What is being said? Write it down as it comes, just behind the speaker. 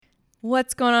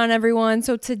What's going on, everyone?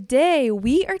 So today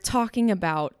we are talking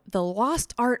about the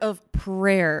lost art of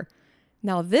prayer.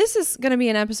 Now, this is going to be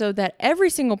an episode that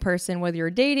every single person, whether you're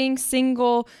dating,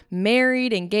 single,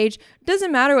 married, engaged,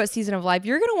 doesn't matter what season of life,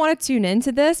 you're going to want to tune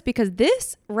into this because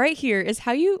this right here is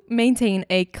how you maintain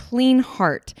a clean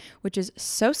heart, which is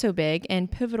so big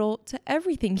and pivotal to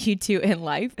everything you do in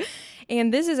life.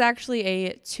 And this is actually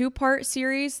a two-part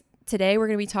series. Today, we're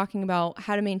going to be talking about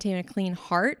how to maintain a clean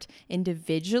heart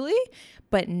individually.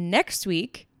 But next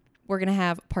week, we're going to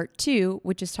have part 2,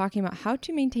 which is talking about how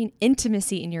to maintain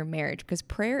intimacy in your marriage, because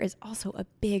prayer is also a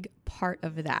big part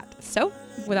of that. So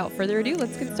without further ado,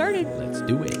 let's get started. Let's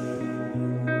do it.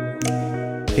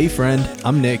 Hey friend,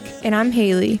 I'm Nick. And I'm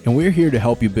Haley. And we're here to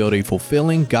help you build a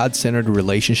fulfilling, God-centered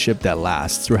relationship that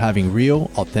lasts through having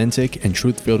real, authentic, and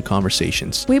truth-filled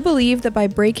conversations. We believe that by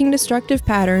breaking destructive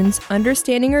patterns,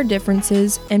 understanding our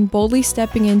differences, and boldly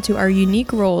stepping into our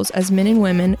unique roles as men and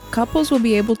women, couples will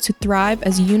be able to thrive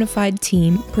as a unified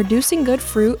team, producing good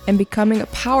fruit and becoming a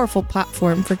powerful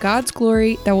platform for God's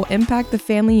glory that will impact the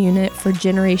family unit for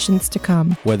generations to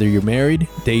come. Whether you're married,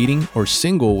 dating, or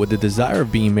single with the desire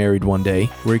of being married one day,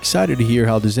 we're excited to hear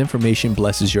how this information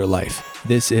blesses your life.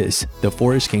 This is the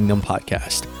Forest Kingdom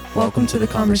Podcast. Welcome to the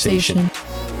conversation.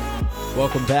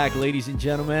 Welcome back, ladies and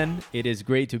gentlemen. It is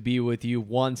great to be with you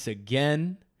once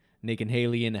again. Nick and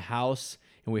Haley in the house,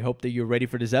 and we hope that you're ready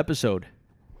for this episode.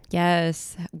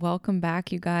 Yes, welcome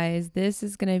back, you guys. This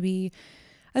is going to be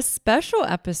a special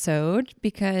episode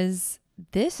because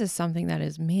this is something that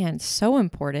is, so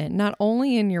important, not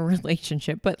only in your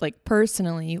relationship, but like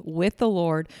personally with the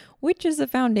Lord, which is the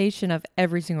foundation of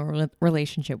every single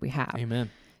relationship we have. Amen.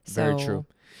 Very true.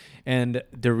 And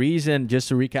the reason, just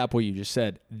to recap what you just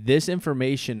said, this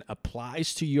information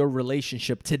applies to your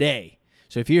relationship today.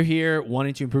 So if you're here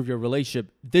wanting to improve your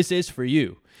relationship, this is for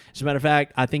you. As a matter of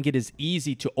fact, I think it is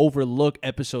easy to overlook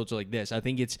episodes like this. I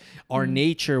think it's our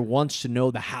nature wants to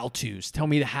know the how-tos. Tell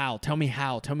me the how. Tell me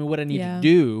how. Tell me what I need to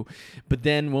do. But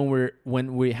then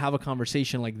when we have a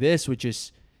conversation like this, which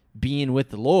is being with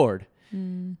the Lord,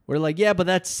 we're like, yeah, but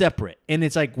that's separate. And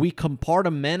it's like we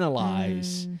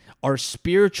compartmentalize our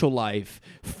spiritual life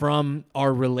from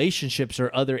our relationships or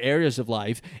other areas of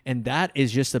life. And that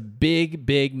is just a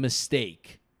big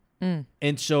mistake.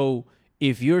 And so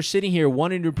if you're sitting here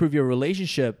wanting to improve your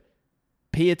relationship,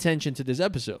 pay attention to this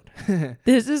episode.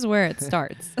 This is where it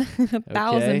starts.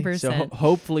 1,000%. So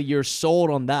hopefully you're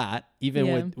sold on that,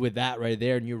 even with that right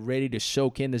there, and you're ready to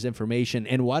soak in this information.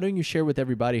 And why don't you share with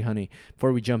everybody, honey,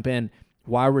 before we jump in,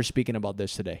 why we're speaking about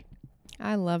this today?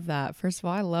 I love that. First of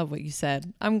all, I love what you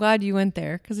said. I'm glad you went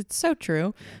there because it's so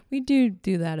true. We do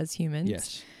that as humans.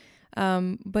 Yes.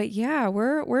 But yeah,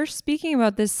 we're speaking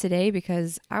about this today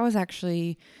because I was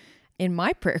actually in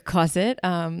my prayer closet.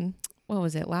 What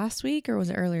was it, last week or was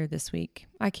it earlier this week?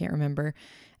 I can't remember.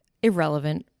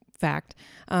 Irrelevant fact.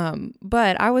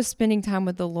 But I was spending time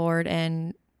with the Lord,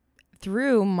 and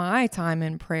through my time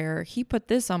in prayer, He put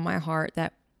this on my heart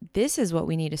that this is what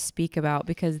we need to speak about,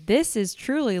 because this is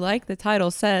truly, like the title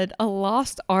said, a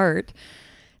lost art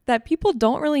that people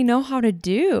don't really know how to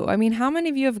do. I mean, how many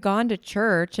of you have gone to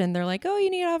church and they're like, oh,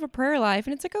 you need to have a prayer life?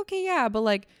 And it's like, okay, yeah, but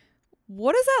like,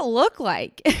 what does that look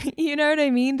like? You know what I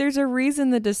mean? There's a reason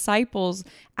the disciples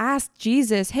asked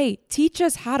Jesus, hey, teach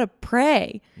us how to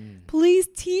pray. Please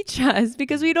teach us,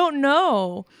 because we don't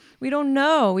know.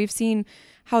 We've seen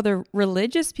how the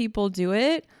religious people do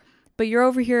it, but you're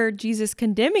over here, Jesus,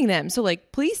 condemning them. So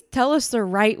like, please tell us the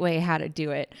right way how to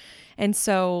do it. And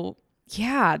so,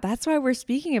 yeah, that's why we're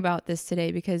speaking about this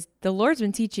today, because the Lord's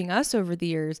been teaching us over the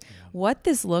years what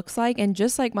this looks like. And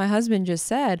just like my husband just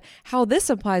said, how this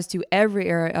applies to every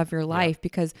area of your life,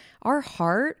 because our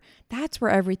heart, that's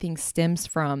where everything stems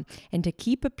from. And to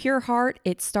keep a pure heart,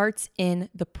 it starts in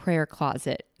the prayer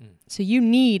closet. So you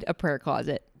need a prayer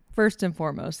closet first and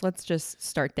foremost. Let's just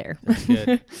start there. That's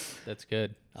good. That's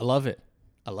good. I love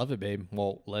it, babe.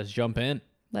 Well, let's jump in.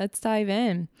 Let's dive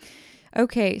in.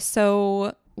 Okay,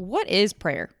 so what is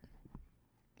prayer?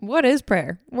 What is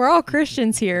prayer? We're all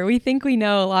Christians here. We think we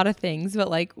know a lot of things, but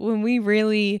like when we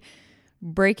really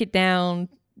break it down,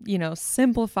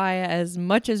 simplify it as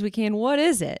much as we can, what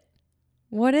is it?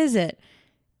 What is it?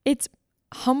 It's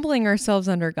humbling ourselves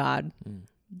under God.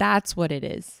 That's what it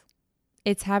is.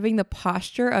 It's having the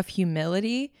posture of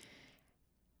humility.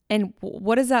 And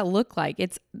what does that look like?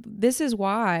 This is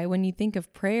why when you think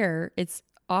of prayer, it's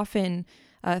often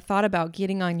thought about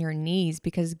getting on your knees,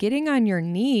 because getting on your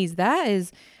knees, that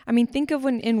is, think of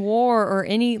when in war or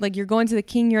any, like you're going to the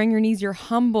king, you're on your knees, you're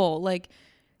humble, like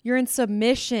you're in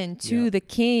submission to the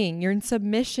king, you're in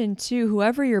submission to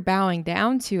whoever you're bowing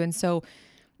down to. And so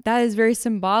that is very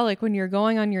symbolic when you're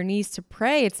going on your knees to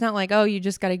pray. It's not like, oh, you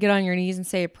just got to get on your knees and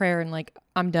say a prayer and like,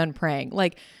 I'm done praying.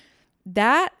 Like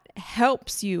that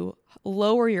helps you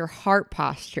lower your heart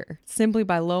posture simply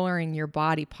by lowering your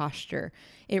body posture.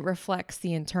 It reflects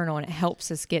the internal and it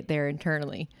helps us get there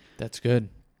internally. That's good.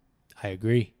 I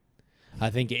agree. I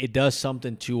think it does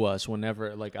something to us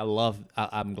whenever, like,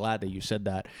 I'm glad that you said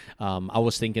that. I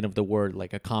was thinking of the word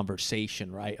like a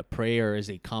conversation, right? A prayer is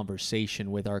a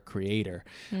conversation with our Creator.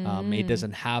 It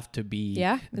doesn't have to be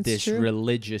this true.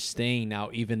 religious thing.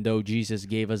 Now, even though Jesus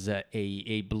gave us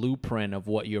a blueprint of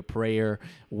what your prayer,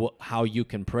 how you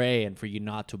can pray and for you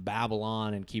not to babble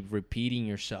on and keep repeating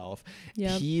yourself,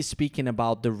 he's speaking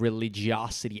about the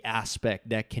religiosity aspect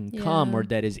that can come or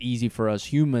that is easy for us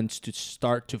humans to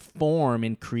start to form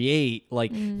and create,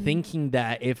 like thinking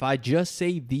that if I just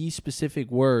say these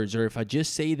specific words or if I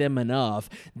just say them enough,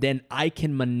 then I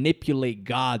can manipulate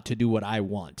God to do what I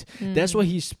want. That's what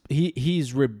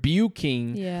he's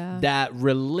rebuking that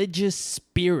religious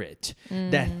spirit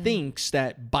that thinks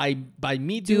that by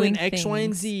me doing X, Y,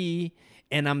 and Z,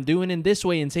 and I'm doing it this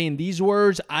way and saying these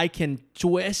words, I can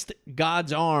twist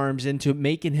God's arms into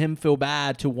making him feel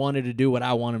bad to wanting to do what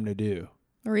I want him to do.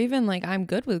 Or even like, I'm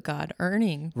good with God,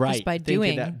 earning just by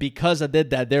doing that. Because I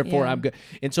did that, therefore I'm good.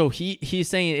 And so he's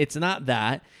saying it's not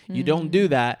that. You don't do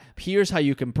that. Here's how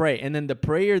you can pray. And then the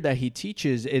prayer that he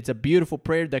teaches, it's a beautiful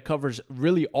prayer that covers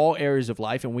really all areas of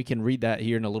life. And we can read that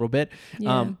here in a little bit.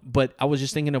 But I was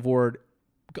just thinking of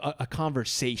a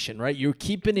conversation, right? You're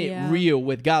keeping it real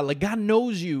with God. Like God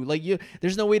knows you. Like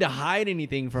there's no way to hide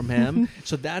anything from him.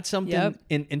 So that's something.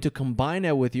 And to combine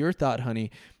that with your thought,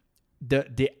 honey,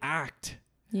 the act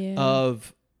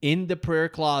of in the prayer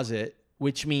closet,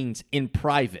 which means in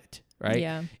private, right?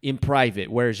 Yeah. In private,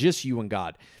 where it's just you and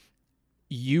God.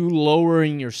 You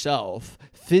lowering yourself,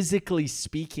 physically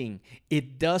speaking,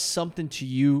 it does something to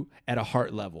you at a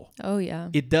heart level. Oh, yeah.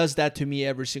 It does that to me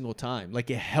every single time. Like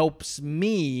it helps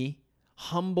me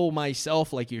humble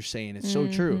myself, like you're saying. It's so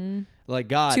true. Like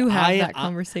God, to have that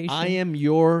conversation. I am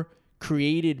your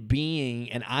created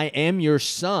being and I am your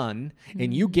son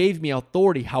and you gave me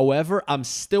authority. However, I'm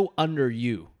still under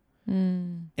you.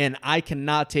 And I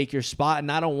cannot take your spot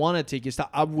and I don't want to take your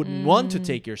spot. I wouldn't want to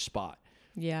take your spot.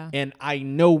 Yeah. And I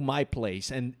know my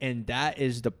place. And that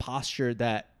is the posture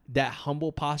that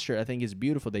humble posture, I think is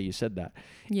beautiful that you said that.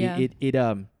 Yeah.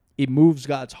 It moves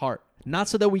God's heart. Not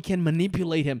so that we can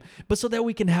manipulate him, but so that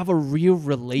we can have a real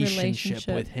relationship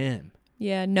with him.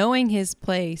 Yeah, knowing his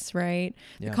place, right?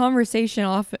 Yeah. The conversation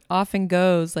often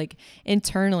goes like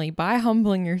internally by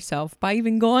humbling yourself, by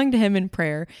even going to him in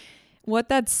prayer. What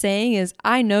that's saying is,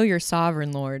 I know you're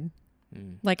sovereign, Lord.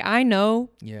 Like, I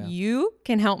know you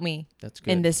can help me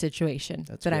in this situation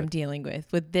that I'm dealing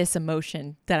with this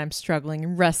emotion that I'm struggling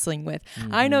and wrestling with.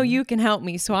 I know you can help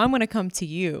me, so I'm going to come to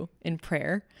you in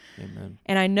prayer. Amen.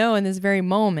 And I know in this very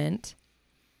moment,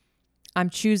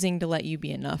 I'm choosing to let you be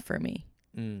enough for me.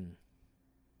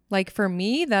 Like for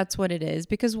me, that's what it is.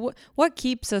 Because what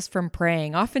keeps us from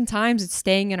praying? Oftentimes it's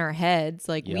staying in our heads.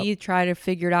 Like we try to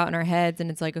figure it out in our heads and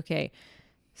it's like, okay,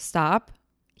 stop.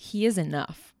 He is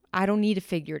enough. I don't need to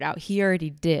figure it out. He already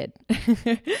did.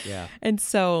 And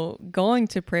so going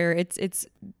to prayer, it's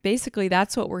basically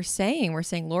that's what we're saying. We're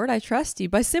saying, Lord, I trust you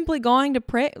by simply going to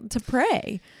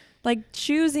pray. Like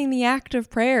choosing the act of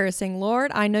prayer, saying,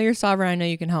 Lord, I know you're sovereign. I know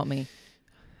you can help me.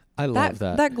 I love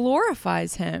that. That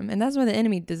glorifies him. And that's why the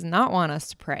enemy does not want us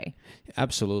to pray.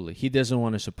 Absolutely. He doesn't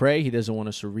want us to pray. He doesn't want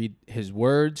us to read his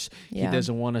words. He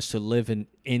doesn't want us to live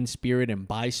in spirit and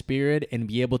by spirit and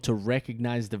be able to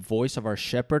recognize the voice of our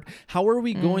shepherd. How are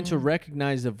we going to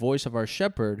recognize the voice of our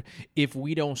shepherd if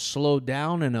we don't slow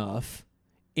down enough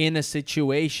in a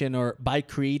situation or by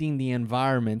creating the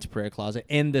environment, prayer closet,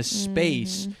 and the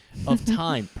space of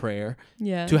time, prayer,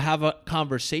 to have a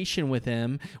conversation with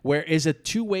him where it's a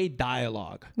two-way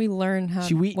dialogue. We learn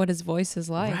what his voice is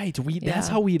like. Right. That's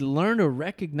how we learn to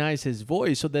recognize his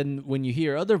voice. So then when you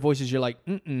hear other voices, you're like,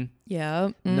 Yeah.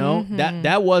 No,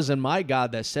 that wasn't my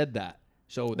God that said that.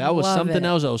 So that was something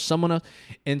else. That was someone else.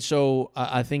 And so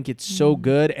I think it's so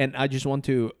good. And I just want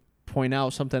to point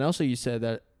out something else that you said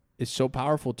that is so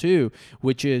powerful too,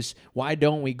 which is why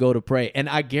don't we go to pray? And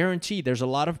I guarantee there's a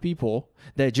lot of people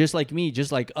that just like me,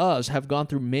 just like us, have gone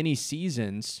through many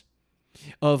seasons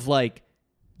of like,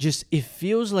 just it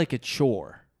feels like a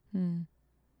chore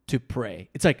to pray.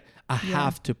 It's like, I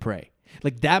have to pray.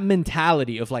 Like that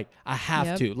mentality of like, I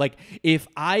have to. Like if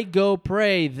I go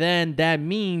pray, then that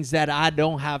means that I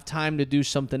don't have time to do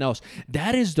something else.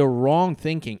 That is the wrong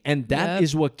thinking. And that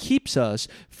is what keeps us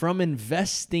from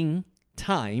investing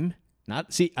time I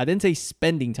didn't say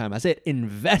spending time. I said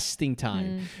investing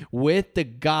time with the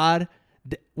God,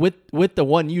 with the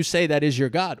one you say that is your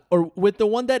God, or with the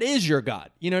one that is your God.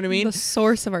 You know what I mean? The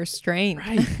source of our strength.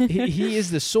 Right. He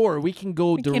is the source. We can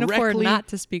go directly. Can't afford not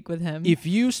to speak with him. If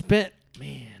you spent,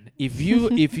 man, if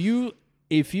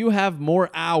you have more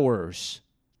hours,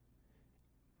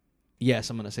 yes,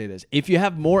 I'm going to say this. If you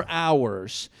have more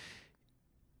hours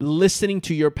listening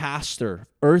to your pastor,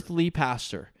 earthly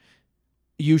pastor,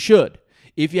 you should.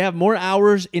 If you have more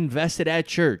hours invested at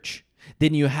church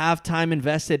than you have time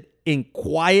invested in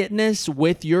quietness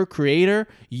with your Creator,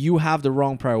 you have the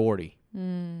wrong priority.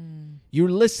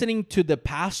 You're listening to the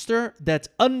pastor that's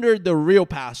under the real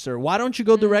pastor. Why don't you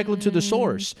go directly to the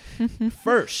source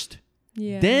first?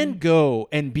 Then go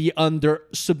and be under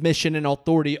submission and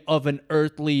authority of an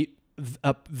earthly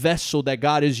vessel that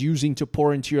God is using to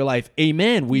pour into your life.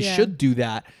 Amen. We should do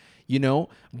that,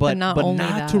 but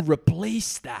not to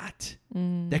replace that.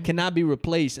 That cannot be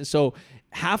replaced. And so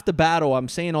half the battle, I'm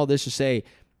saying all this to say,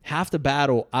 half the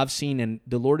battle I've seen, and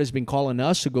the Lord has been calling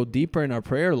us to go deeper in our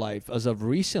prayer life as of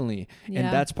recently. And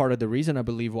that's part of the reason I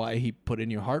believe why he put in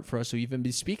your heart for us to even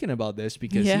be speaking about this,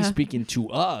 because he's speaking to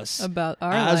us about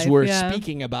our as life. we're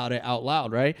speaking about it out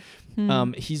loud, right?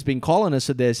 He's been calling us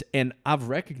to this, and I've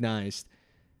recognized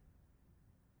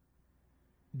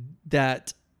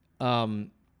that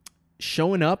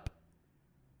showing up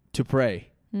to pray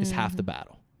is half the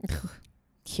battle.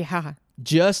 Yeah.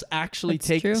 Just actually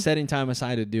That's setting time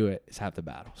aside to do it is half the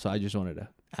battle. So I just wanted to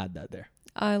add that there.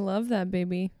 I love that,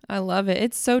 baby. I love it.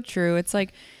 It's so true. It's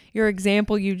like your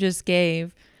example you just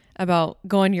gave about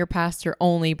going to your pastor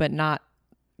only, but not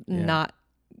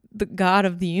the God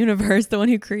of the universe, the one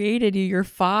who created you, your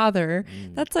father.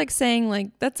 That's like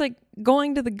saying that's like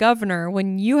going to the governor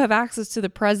when you have access to the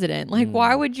president. Like,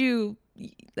 why would you?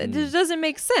 It just doesn't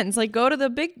make sense. Like, go to the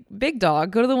big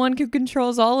dog, go to the one who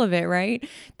controls all of it, right?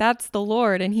 That's the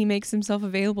Lord, and he makes himself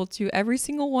available to every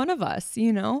single one of us,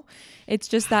 It's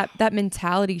just that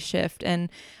mentality shift. And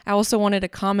I also wanted to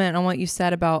comment on what you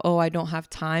said about, I don't have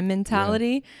time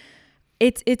mentality.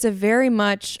 Yeah. It's a very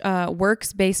much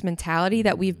works-based mentality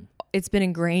that it's been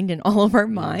ingrained in all of our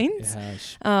minds.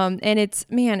 And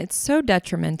it's so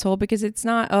detrimental, because it's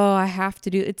not, I have to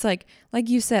do, it's like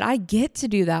you said, I get to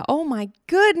do that. Oh my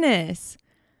goodness.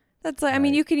 That's like, I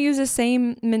mean, you can use the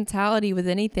same mentality with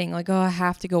anything. Like, I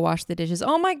have to go wash the dishes.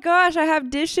 Oh my gosh, I have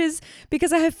dishes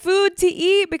because I have food to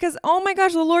eat, because, oh my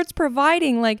gosh, the Lord's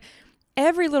providing. Like,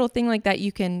 every little thing like that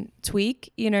you can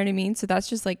tweak, you know what I mean? So that's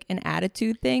just like an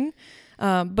attitude thing.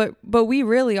 But we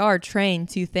really are trained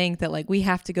to think that like we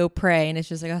have to go pray, and it's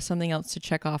just like something else to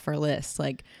check off our list.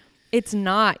 Like, it's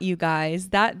not, you guys.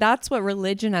 That's what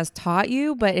religion has taught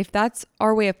you. But if that's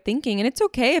our way of thinking, and it's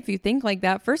okay if you think like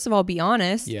that, first of all, be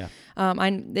honest. Yeah.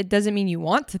 It doesn't mean you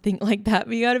want to think like that,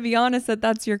 but you got to be honest that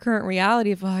that's your current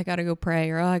reality of, I got to go pray,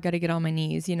 or I got to get on my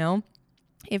knees,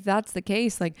 If that's the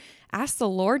case, like, ask the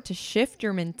Lord to shift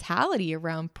your mentality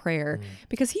around prayer,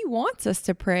 because he wants us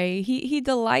to pray. He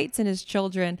delights in his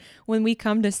children when we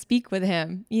come to speak with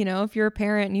him. If you're a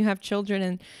parent and you have children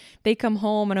and they come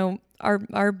home, and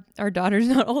our daughter's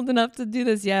not old enough to do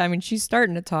this yet. I mean, she's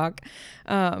starting to talk.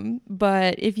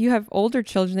 But if you have older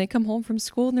children, they come home from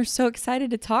school and they're so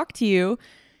excited to talk to you.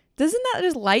 Doesn't that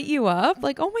just light you up?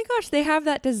 Like, oh my gosh, they have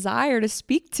that desire to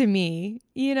speak to me.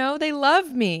 They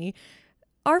love me.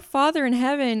 Our Father in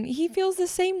heaven, he feels the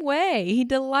same way. He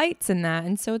delights in that.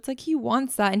 And so it's like he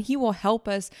wants that, and he will help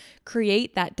us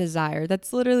create that desire.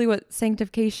 That's literally what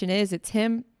sanctification is. It's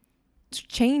him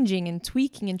changing and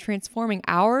tweaking and transforming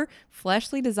our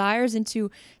fleshly desires into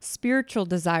spiritual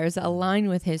desires that align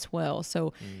with his will.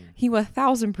 So he will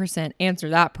 1,000% answer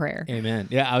that prayer. Amen.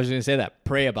 Yeah, I was going to say that.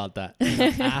 Pray about that.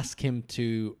 Ask him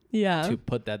to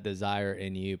put that desire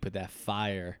in you, put that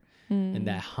fire and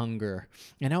that hunger.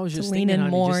 And I was just thinking on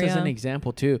more, just as an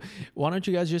example too. Why don't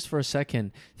you guys just for a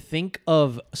second think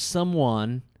of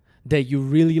someone that you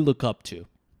really look up to?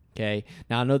 Okay.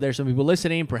 Now I know there's some people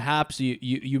listening. Perhaps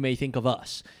you may think of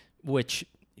us, which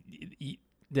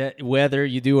that whether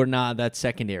you do or not, that's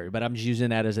secondary. But I'm just using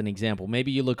that as an example.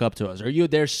 Maybe you look up to us, or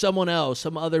there's someone else,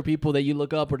 some other people that you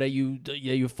look up or that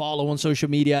you follow on social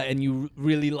media, and you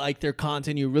really like their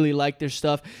content, you really like their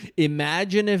stuff.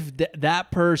 Imagine if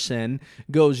that person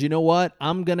goes, you know what?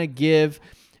 I'm gonna give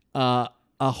a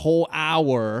a whole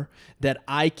hour that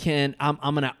I'm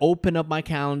going to open up my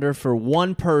calendar for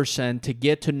one person to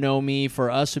get to know me, for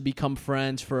us to become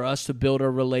friends, for us to build a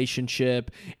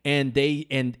relationship, and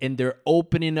they're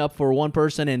opening up for one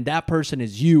person, and that person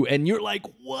is you, and you're like,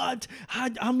 what?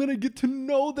 I'm going to get to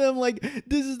know them. Like,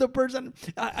 this is the person.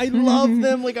 I love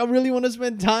them. Like, I really want to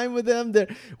spend time with them.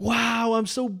 Wow, I'm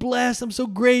so blessed. I'm so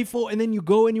grateful. And then you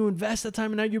go and you invest the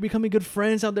time, and now you're becoming good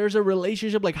friends. Now there's a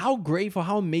relationship. Like, how grateful,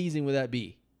 how amazing would that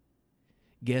be?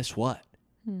 Guess what?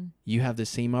 You have the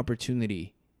same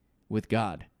opportunity with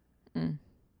God.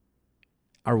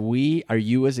 Are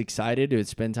you as excited to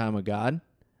spend time with God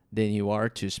than you are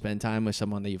to spend time with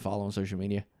someone that you follow on social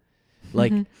media?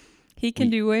 Like, he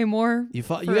can do way more. You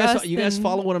guys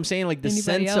follow what I'm saying? Like, the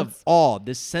sense of awe,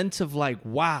 the sense of like,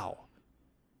 wow,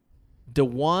 the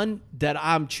one that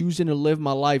I'm choosing to live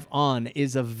my life on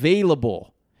is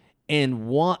available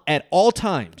and at all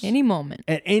times,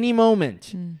 at any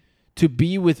moment, to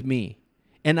be with me.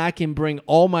 And I can bring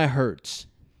all my hurts,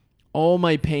 all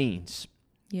my pains,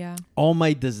 all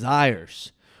my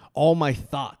desires, all my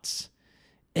thoughts,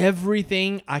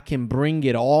 everything. I can bring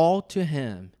it all to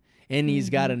him. And he's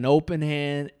got an open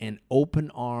hand and open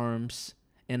arms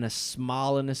and a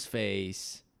smile on his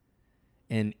face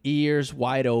and ears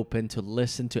wide open to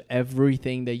listen to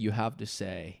everything that you have to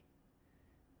say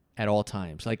at all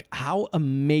times. Like, how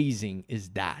amazing is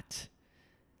that?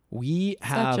 We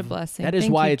have such a blessing. That is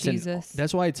Thank why you, it's Jesus.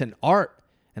 that's why it's an art.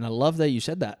 And I love that you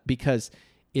said that, because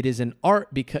it is an art,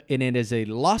 and it is a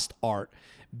lost art,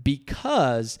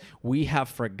 because we have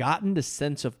forgotten the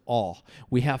sense of awe.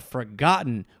 We have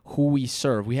forgotten who we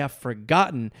serve. We have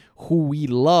forgotten who we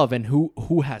love and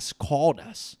who has called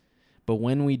us. But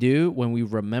when we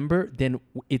remember, then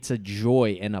it's a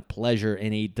joy and a pleasure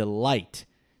and a delight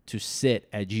to sit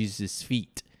at Jesus'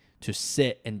 feet, to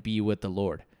sit and be with the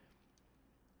Lord.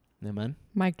 Amen.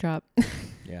 Mic drop.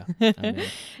 Yeah. I mean,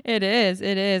 It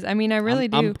is. I mean, I really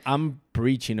do. I'm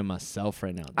preaching to myself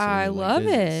right now. I love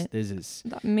it. This is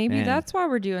maybe man. That's why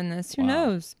we're doing this. Who Wow.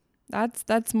 knows?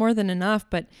 That's more than enough.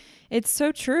 But it's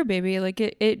so true, baby. Like,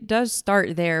 it does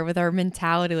start there with our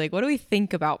mentality. Like, what do we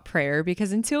think about prayer?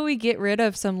 Because until we get rid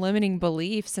of some limiting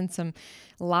beliefs and some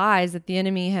lies that the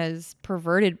enemy has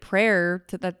perverted prayer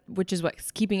to that, which is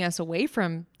what's keeping us away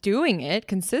from doing it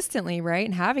consistently, right?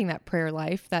 And having that prayer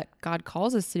life that God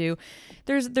calls us to do.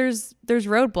 There's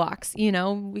roadblocks,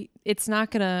 it's not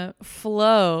going to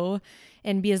flow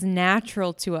and be as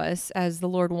natural to us as the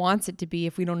Lord wants it to be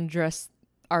if we don't address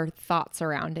our thoughts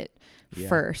around it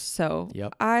first. So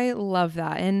I love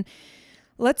that. And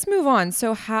let's move on.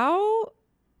 So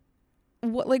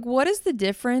what is the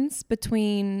difference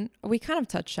between, we kind of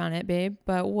touched on it, babe,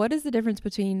 but what is the difference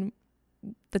between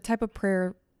the type of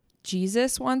prayer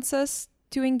Jesus wants us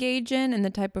to engage in and the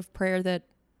type of prayer that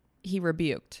he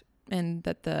rebuked and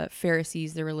that the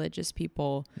Pharisees, the religious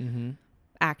people,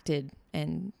 acted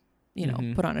and,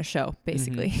 put on a show,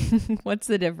 basically? What's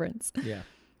the difference? Yeah.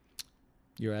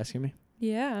 You're asking me?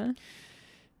 Yeah.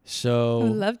 So I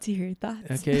would love to hear your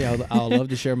thoughts. Okay, I'll love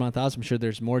to share my thoughts. I'm sure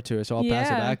there's more to it, so I'll pass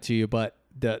it back to you. But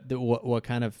what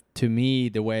kind of, to me,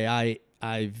 the way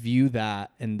I view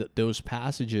that and those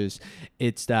passages,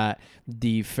 it's that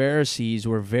the Pharisees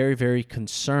were very, very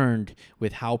concerned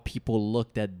with how people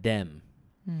looked at them.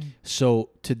 So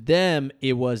to them,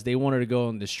 it was, they wanted to go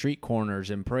on the street corners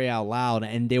and pray out loud,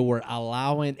 and they were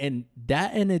allowing, and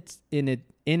that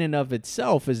in and of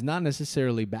itself is not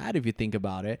necessarily bad if you think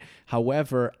about it.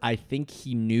 However, I think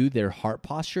he knew their heart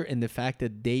posture and the fact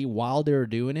that while they were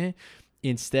doing it,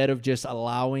 instead of just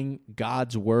allowing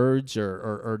God's words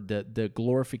or the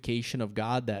glorification of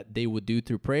God that they would do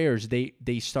through prayers,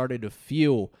 they started to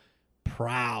feel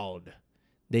proud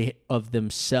of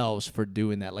themselves for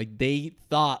doing that. Like, they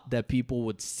thought that people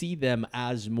would see them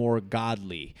as more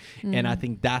godly. And I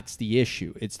think that's the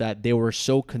issue. It's that they were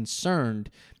so concerned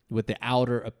with the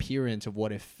outer appearance of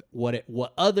what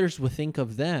others would think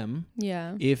of them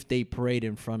if they prayed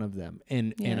in front of them.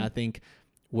 And I think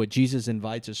what Jesus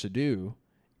invites us to do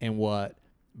and what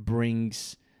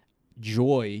brings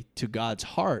joy to God's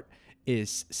heart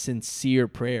is sincere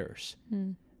prayers.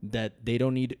 That you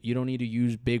don't need to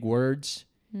use big words.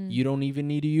 You don't even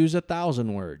need to use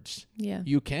 1,000 words.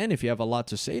 You can, if you have a lot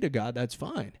to say to God, that's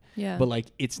fine. But like,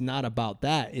 it's not about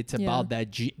that. It's about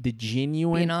that the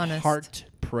genuine heart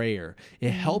prayer. It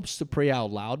helps to pray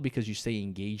out loud because you stay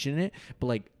engaged in it. But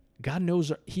like, God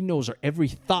knows, he knows our every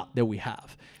thought that we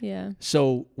have.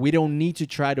 So we don't need to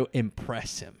try to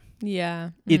impress him.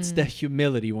 It's the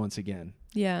humility once again.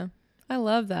 I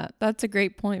love that. That's a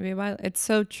great point, babe. It's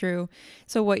so true.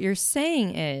 So what you're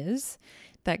saying is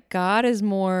that God is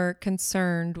more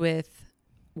concerned with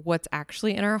what's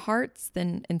actually in our hearts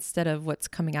than instead of what's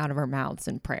coming out of our mouths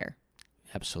in prayer.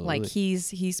 Absolutely. Like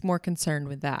he's more concerned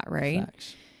with that, right?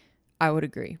 Facts. I would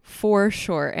agree for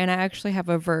sure. And I actually have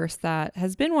a verse that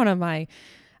has been one of my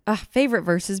favorite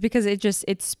verses because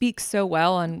it speaks so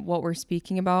well on what we're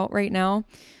speaking about right now.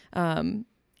 And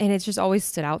it's just always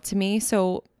stood out to me.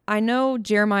 So I know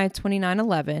Jeremiah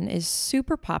 29:11 is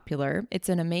super popular. It's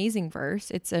an amazing verse.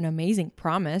 It's an amazing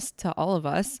promise to all of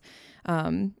us,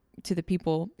 to the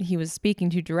people he was speaking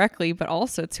to directly, but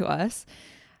also to us,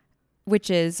 which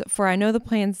is, for I know the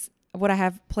plans, what I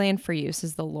have planned for you,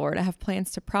 says the Lord. I have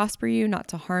plans to prosper you, not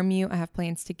to harm you. I have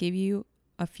plans to give you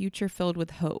a future filled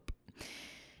with hope.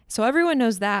 So everyone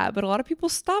knows that, but a lot of people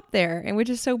stop there, and which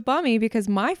is so bummy because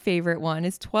my favorite one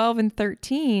is 12 and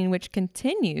 13, which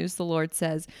continues, the Lord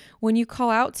says, when you call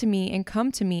out to me and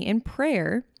come to me in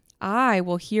prayer, I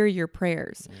will hear your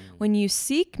prayers. When you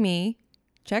seek me,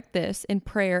 check this, in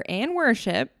prayer and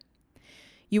worship,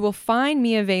 you will find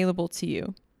me available to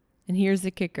you. And here's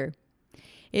the kicker.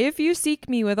 If you seek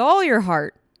me with all your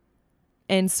heart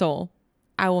and soul,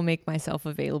 I will make myself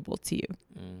available to you.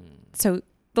 So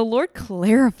the Lord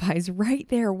clarifies right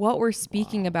there what we're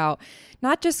speaking about,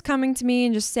 not just coming to me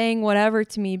and just saying whatever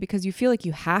to me because you feel like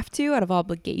you have to out of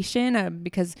obligation,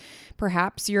 because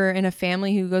perhaps you're in a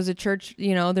family who goes to church,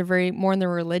 they're very more on the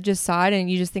religious side and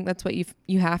you just think that's what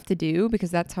you have to do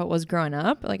because that's how it was growing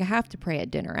up. Like I have to pray at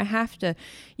dinner. I have to,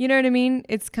 you know what I mean?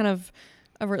 It's kind of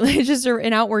a religious or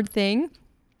an outward thing.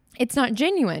 It's not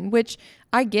genuine, which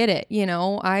I get it.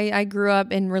 I grew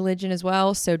up in religion as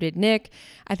well. So did Nick.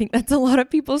 I think that's a lot of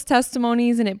people's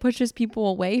testimonies and it pushes people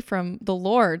away from the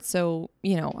Lord. So,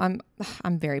 I'm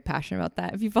very passionate about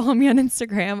that. If you follow me on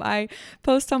Instagram, I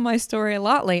post on my story a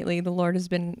lot lately. The Lord has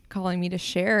been calling me to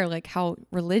share like how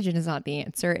religion is not the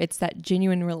answer. It's that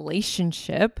genuine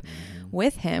relationship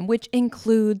with him, which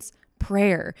includes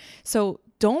prayer. So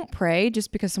don't pray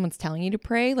just because someone's telling you to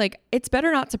pray. Like it's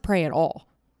better not to pray at all.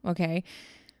 Okay.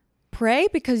 Pray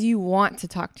because you want to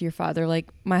talk to your Father, like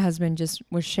my husband just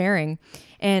was sharing.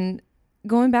 And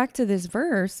going back to this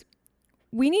verse,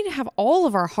 we need to have all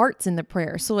of our hearts in the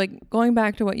prayer. So like going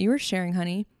back to what you were sharing,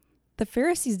 honey, the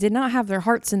Pharisees did not have their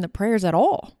hearts in the prayers at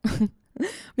all.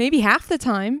 Maybe half the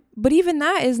time, but even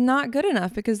that is not good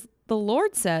enough because the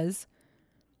Lord says,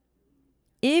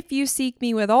 if you seek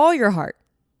me with all your heart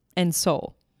and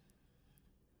soul,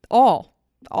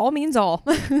 all means all.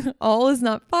 All is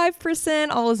not 5%.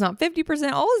 All is not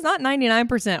 50%. All is not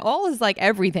 99%. All is like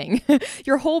everything,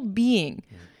 your whole being.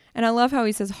 And I love how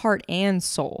he says heart and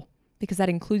soul because that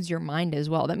includes your mind as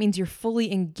well. That means you're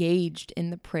fully engaged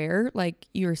in the prayer, like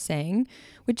you were saying,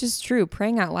 which is true.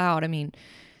 Praying out loud. I mean,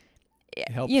 it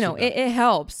helps, it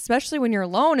helps, especially when you're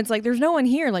alone. It's like, there's no one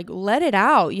here. Like, let it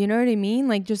out. You know what I mean?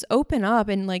 Like, just open up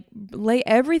and like lay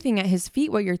everything at his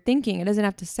feet, what you're thinking. It doesn't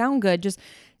have to sound good. Just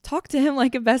talk to him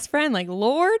like a best friend. Like,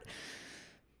 Lord,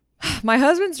 my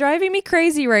husband's driving me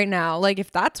crazy right now. Like, if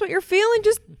that's what you're feeling,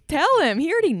 just tell him.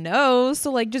 He already knows.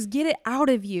 So like, just get it out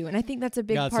of you. And I think that's a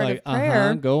big part of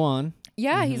prayer. Go on.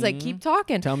 Yeah. He's like, keep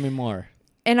talking. Tell me more.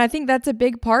 And I think that's a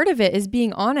big part of it is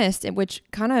being honest, which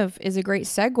kind of is a great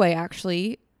segue,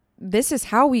 actually. This is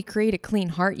how we create a clean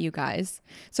heart, you guys.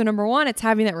 So number one, it's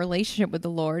having that relationship with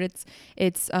the Lord.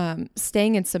 It's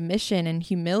staying in submission and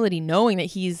humility, knowing that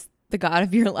he's the God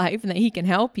of your life and that he can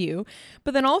help you.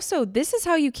 But then also, this is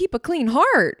how you keep a clean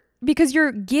heart because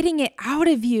you're getting it out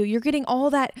of you. You're getting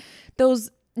all those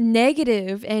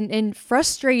negative and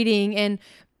frustrating and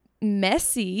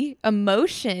messy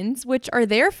emotions, which are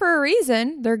there for a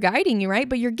reason. They're guiding you, right?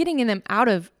 But you're getting them out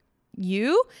of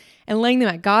you and laying them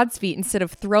at God's feet instead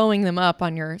of throwing them up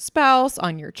on your spouse,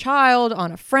 on your child,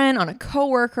 on a friend, on a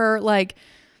coworker. Like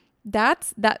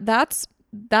that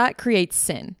creates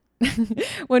sin.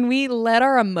 When we let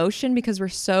our emotion, because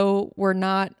we're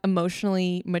not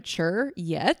emotionally mature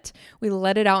yet, we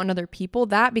let it out on other people,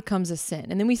 that becomes a sin.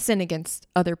 And then we sin against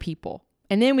other people.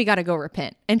 And then we got to go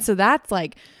repent. And so that's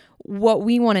like what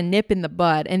we want to nip in the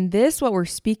bud. And this, what we're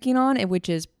speaking on, which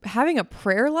is having a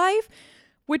prayer life,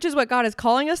 which is what God is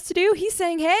calling us to do. He's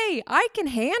saying, hey, I can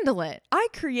handle it. I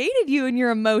created you and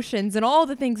your emotions and all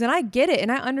the things, and I get it.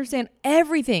 And I understand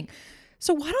everything.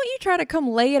 So why don't you try to come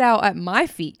lay it out at my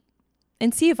feet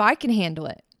and see if I can handle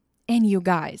it? And you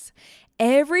guys,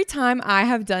 every time I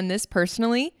have done this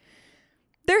personally,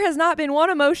 there has not been one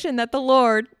emotion that the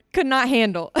Lord could not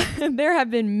handle. There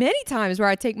have been many times where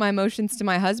I take my emotions to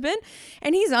my husband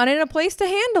and he's not in a place to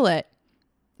handle it.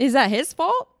 Is that his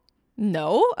fault?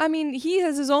 No. I mean, he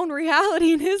has his own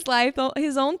reality in his life,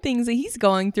 his own things that he's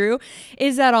going through.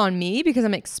 Is that on me because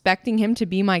I'm expecting him to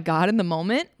be my God in the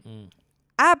moment?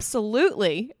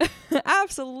 absolutely.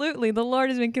 Absolutely. The Lord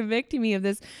has been convicting me of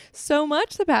this so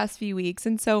much the past few weeks.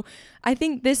 And so I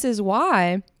think this is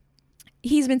why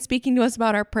he's been speaking to us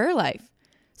about our prayer life.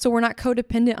 So we're not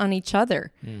codependent on each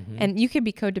other. Mm-hmm. And you could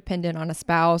be codependent on a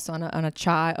spouse, on a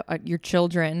child, your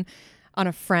children, on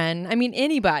a friend. I mean,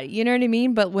 anybody, you know what I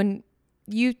mean? But when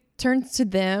you turn to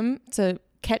them to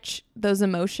catch those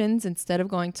emotions instead of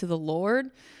going to the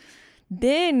Lord,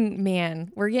 then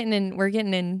man, we're getting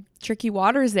in tricky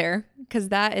waters there, because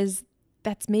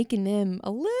that's making them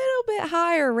a little bit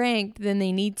higher ranked than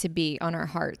they need to be on our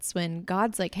hearts, when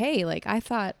God's like, hey, like, I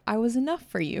thought I was enough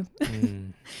for you.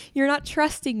 You're not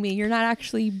trusting me. You're not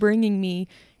actually bringing me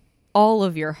all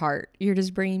of your heart. You're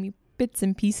just bringing me bits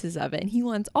and pieces of it. And he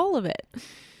wants all of it.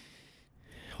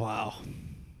 Wow.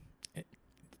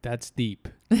 That's deep.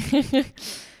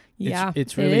 Yeah,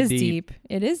 it's really it is deep.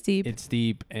 It is deep. It's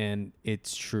deep, and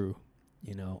it's true,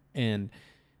 you know. And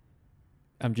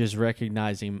I'm just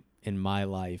recognizing in my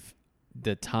life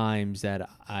the times that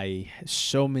there's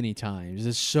so many times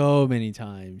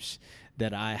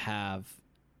that I have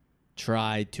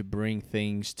tried to bring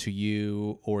things to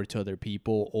you or to other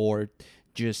people, or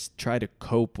just try to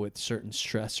cope with certain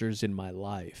stressors in my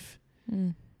life.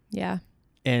 Yeah.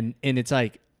 And it's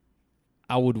like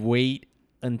I would wait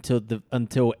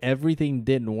until everything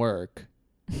didn't work.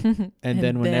 and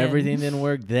then when everything didn't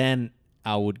work, then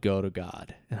I would go to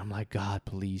God. And I'm like, God,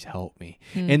 please help me.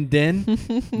 And then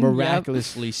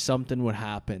miraculously something would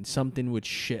happen. Something would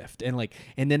shift. And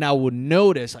then I would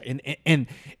notice. And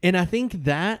I think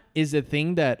that is the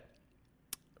thing that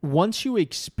once we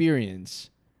experience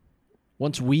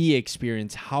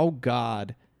how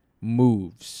God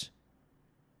moves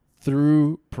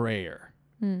through prayer,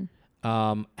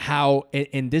 how,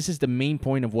 and this is the main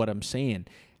point of what I'm saying,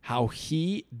 how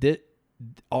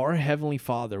our Heavenly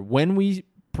Father, when we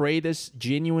pray this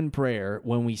genuine prayer,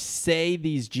 when we say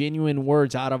these genuine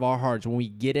words out of our hearts, when we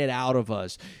get it out of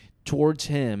us towards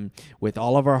Him with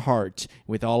all of our hearts,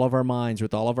 with all of our minds,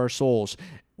 with all of our souls,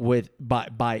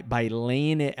 by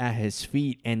laying it at His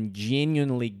feet and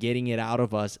genuinely getting it out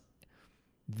of us,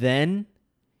 then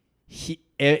He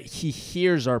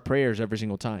hears our prayers every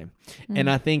single time. And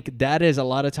I think that is a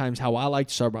lot of times how I like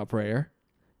to start my prayer.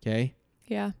 Okay?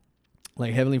 Yeah.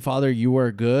 Like, Heavenly Father, you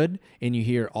are good, and you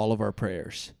hear all of our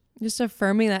prayers. Just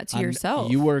affirming that to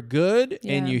yourself. You are good,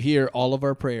 and you hear all of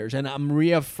our prayers. And I'm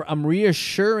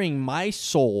reassuring my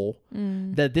soul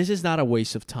that this is not a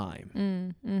waste of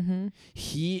time. Mm-hmm.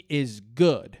 He is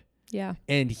good. Yeah.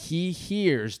 And He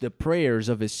hears the prayers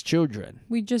of His children.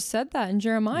 We just said that in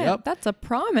Jeremiah. Yep. That's a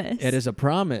promise. It is a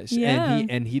promise. Yeah.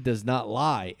 And He does not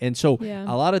lie. And so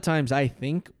a lot of times I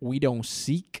think we don't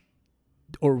seek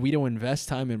or we don't invest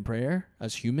time in prayer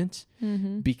as humans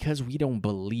because we don't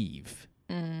believe.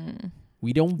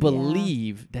 We don't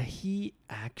believe that He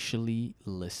actually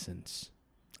listens.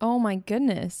 Oh my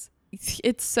goodness.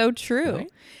 It's so true.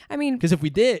 Right? I mean, because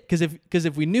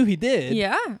if we knew He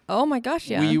did, oh my gosh,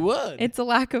 we would. It's a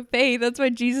lack of faith. That's why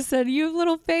Jesus said, "You have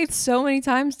little faith," so many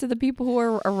times to the people who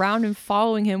are around Him,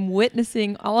 following Him,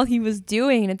 witnessing all He was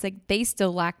doing, and it's like they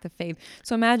still lack the faith.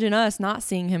 So imagine us not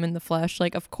seeing Him in the flesh.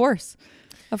 Like, of course,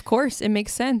 it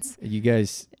makes sense. You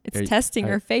guys, it's testing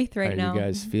our faith right now. Are you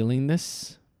guys feeling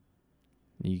this?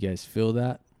 You guys feel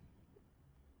that?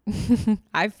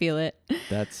 I feel it.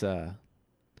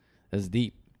 That's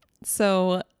deep.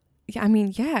 So, I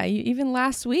mean, even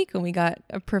last week when we got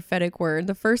a prophetic word,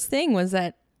 the first thing was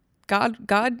that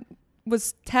God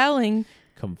was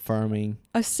confirming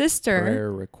a sister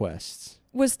prayer requests.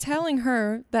 Was telling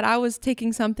her that I was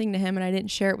taking something to Him and I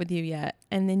didn't share it with you yet.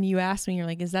 And then you asked me, you're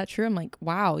like, is that true? I'm like,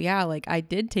 wow, yeah, like I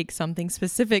did take something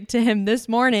specific to Him this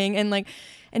morning.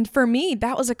 And for me,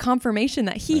 that was a confirmation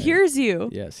that He hears you.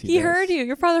 Yes, He heard you.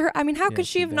 Your Father heard. I mean, how could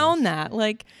she have known that?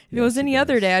 Like, if it was any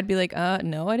other day, I'd be like,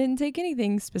 no, I didn't take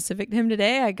anything specific to Him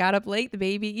today. I got up late, the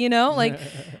baby, like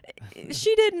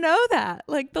she didn't know that.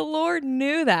 Like, the Lord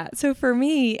knew that. So for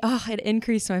me, it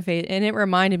increased my faith, and it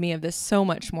reminded me of this so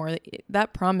much more.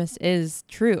 That promise is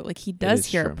true. Like, He does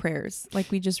hear our prayers, like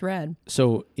we just read.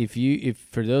 So if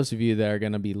for those of you that are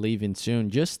going to be leaving soon,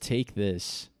 just take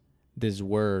this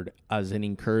word as an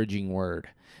encouraging word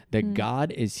that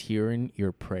God is hearing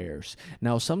your prayers.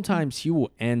 Now, sometimes He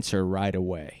will answer right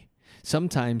away.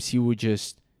 Sometimes He will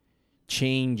just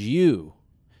change you.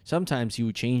 Sometimes He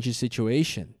will change the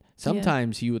situation.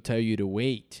 Sometimes He will tell you to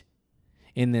wait.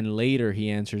 And then later He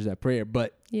answers that prayer.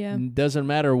 But it doesn't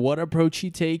matter what approach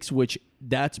He takes, which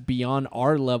that's beyond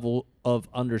our level of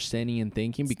understanding and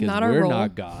thinking, because not our we're role.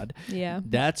 not God. Yeah.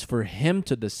 That's for him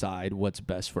to decide what's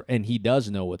best and he does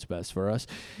know what's best for us.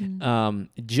 Mm.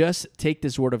 Just take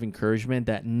this word of encouragement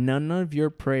that none of your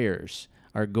prayers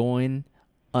are going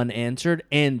unanswered,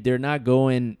 and they're not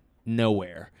going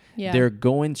nowhere. Yeah. They're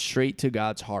going straight to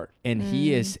God's heart, and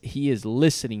he is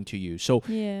listening to you. So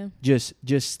Yeah. just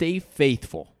stay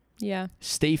faithful. Yeah.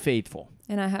 Stay faithful.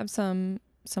 And I have some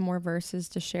more verses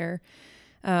to share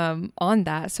on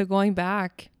that. So going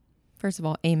back, first of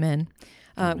all, amen.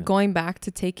 Going back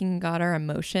to taking God our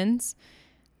emotions,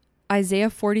 Isaiah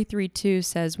 43:2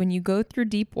 says, when you go through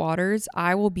deep waters,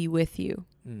 I will be with you.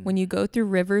 When you go through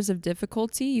rivers of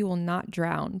difficulty, you will not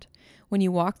drown. When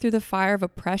you walk through the fire of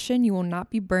oppression, you will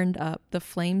not be burned up. The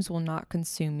flames will not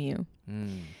consume you.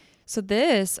 So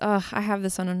this, I have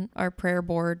this on our prayer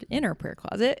board in our prayer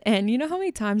closet. And you know how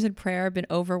many times in prayer I've been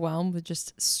overwhelmed with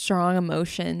just strong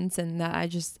emotions, and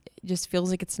that it just feels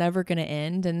like it's never going to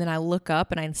end. And then I look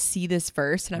up and I see this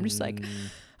verse and I'm just like,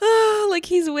 like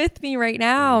he's with me right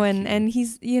now. And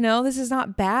he's, this is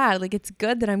not bad. Like it's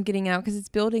good that I'm getting out because it's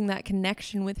building that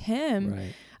connection with him.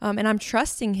 Right. And I'm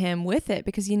trusting him with it,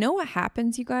 because you know what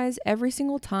happens, you guys, every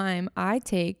single time I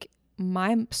take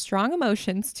my strong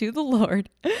emotions to the Lord,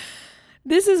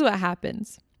 this is what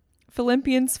happens.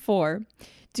 Philippians 4.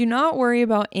 Do not worry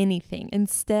about anything.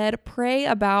 Instead, pray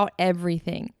about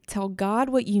everything. Tell God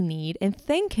what you need and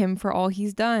thank him for all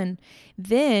he's done.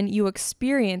 Then you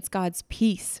experience God's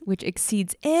peace, which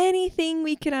exceeds anything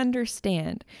we can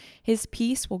understand. His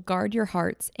peace will guard your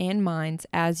hearts and minds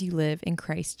as you live in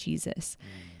Christ Jesus.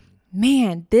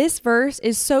 Man, this verse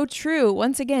is so true.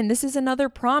 Once again, this is another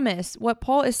promise. What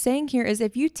Paul is saying here is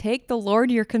if you take the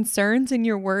Lord your concerns and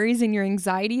your worries and your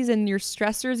anxieties and your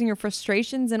stressors and your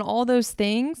frustrations and all those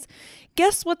things,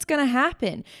 guess what's going to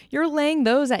happen? You're laying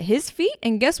those at his feet,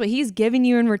 and guess what he's giving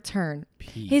you in return?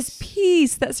 Peace. His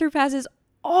peace that surpasses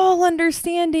all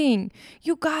understanding.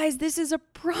 You guys, this is a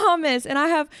promise. And I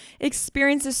have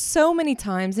experienced this so many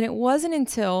times. And it wasn't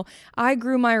until I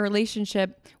grew my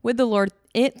relationship with the Lord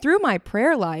through my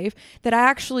prayer life that I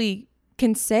actually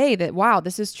can say that, wow,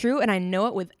 this is true. And I know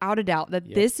it without a doubt that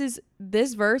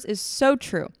this verse is so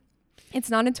true. It's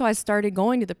not until I started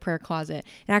going to the prayer closet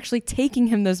and actually taking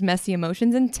him those messy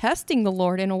emotions and testing the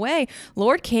Lord in a way.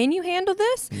 Lord, can you handle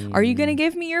this? Are you going to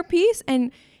give me your peace?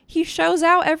 And he shows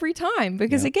out every time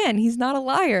because, again, he's not a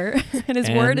liar and his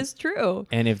word is true.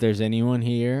 And if there's anyone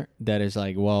here that is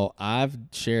like, well, I've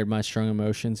shared my strong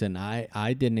emotions and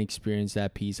I didn't experience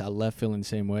that peace. I left feeling the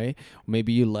same way.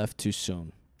 Maybe you left too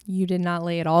soon. You did not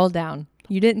lay it all down.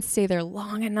 You didn't stay there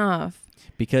long enough.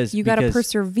 Because you got to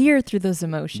persevere through those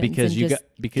emotions and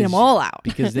get them all out.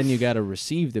 Because then you got to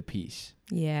receive the peace.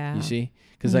 Yeah. You see?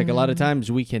 Because like a lot of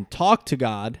times we can talk to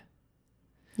God,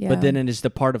 but then it is the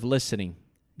part of listening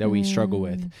that we struggle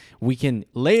with. We can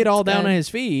lay it all down at his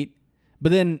feet,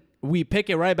 but then we pick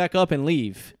it right back up and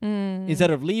leave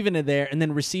instead of leaving it there and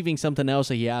then receiving something else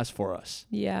that he asked for us.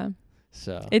 Yeah.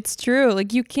 So it's true.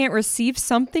 Like you can't receive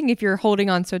something if you're holding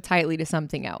on so tightly to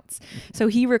something else. So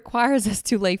he requires us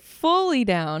to lay fully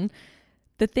down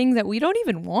the thing that we don't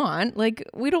even want. Like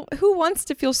who wants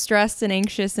to feel stressed and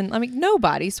anxious? And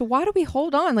nobody. So why do we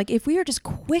hold on? Like if we are just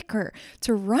quicker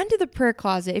to run to the prayer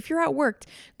closet, if you're at work,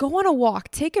 go on a walk,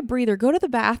 take a breather, go to the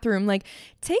bathroom, like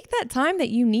take that time that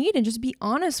you need and just be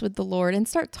honest with the Lord and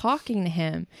start talking to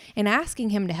him and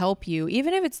asking him to help you.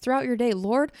 Even if it's throughout your day,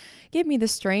 Lord, give me the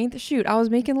strength. Shoot, I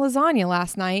was making lasagna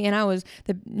last night and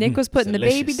Nick was putting the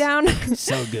baby down.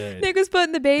 So good. Nick was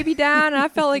putting the baby down and I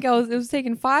felt like it was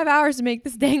taking 5 hours to make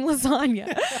this dang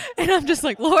lasagna. And I'm just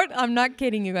like, Lord, I'm not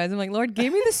kidding you guys. I'm like, Lord,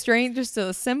 give me the strength just to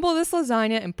assemble this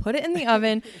lasagna and put it in the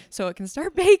oven so it can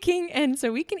start baking and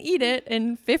so we can eat it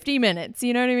in 50 minutes.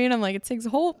 You know what I mean? I'm like, it takes a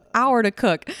whole hour to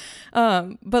cook.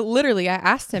 But literally I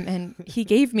asked him and he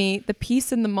gave me the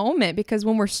peace in the moment, because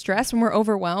when we're stressed, when we're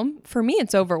overwhelmed, for me,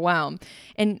 it's overwhelmed.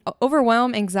 And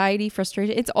overwhelm, anxiety,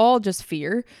 frustration, it's all just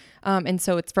fear. And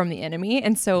so it's from the enemy.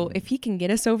 And so if he can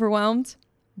get us overwhelmed,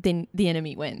 then the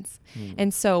enemy wins.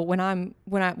 And so what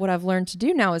I've learned to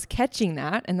do now is catching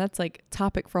that. And that's like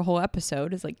topic for a whole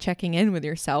episode, is like checking in with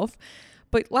yourself.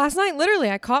 But last night, literally,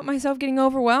 I caught myself getting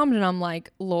overwhelmed and I'm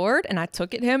like, Lord, and I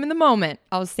took it to him in the moment.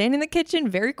 I was standing in the kitchen,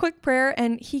 very quick prayer,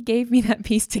 and he gave me that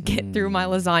peace to get through my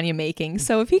lasagna making.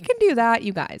 So if he can do that,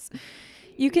 you guys,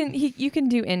 you can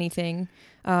do anything.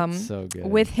 So good.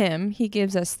 With him, he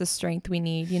gives us the strength we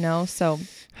need, So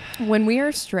when we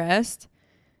are stressed,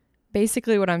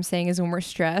 basically what I'm saying is when we're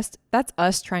stressed, that's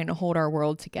us trying to hold our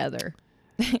world together.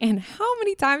 And how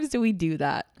many times do we do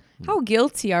that? How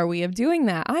guilty are we of doing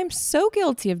that? I'm so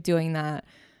guilty of doing that.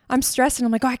 I'm stressed and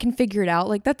I'm like, oh, I can figure it out.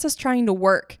 Like that's us trying to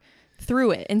work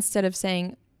through it instead of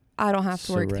saying, I don't have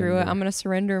to work through it. I'm going to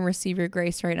surrender and receive your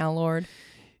grace right now, Lord.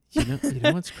 You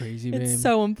know what's crazy, babe? It's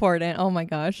so important. Oh my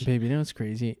gosh. Babe, you know what's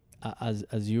crazy?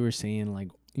 As you were saying, like,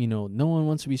 you know, no one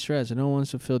wants to be stressed, or no one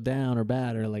wants to feel down or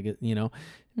bad, or like, you know,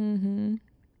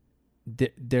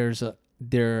 there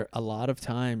are a lot of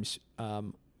times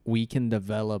we can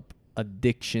develop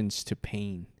addictions to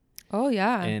pain. Oh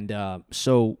yeah. And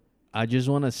so I just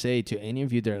want to say to any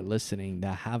of you that are listening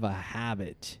that have a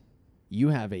habit, you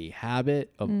have a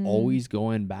habit of always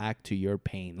going back to your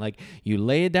pain. Like, you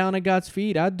lay it down at God's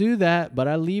feet. I do that, but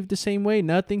I leave the same way.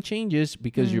 Nothing changes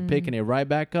because you're picking it right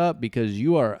back up because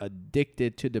you are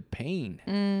addicted to the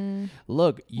pain.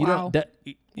 Look, you don't,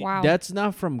 that's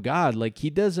not from God. Like, he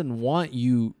doesn't want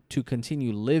you to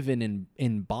continue living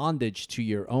in bondage to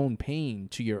your own pain,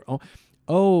 to your own.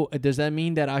 Oh, does that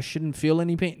mean that I shouldn't feel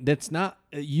any pain? That's not,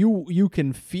 you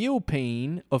can feel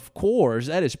pain, of course.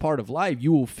 That is part of life.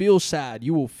 You will feel sad.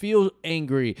 You will feel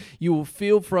angry. You will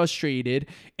feel frustrated.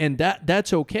 And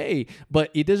that's okay. But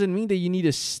it doesn't mean that you need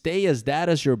to stay as that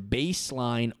as your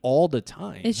baseline all the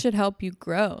time. It should help you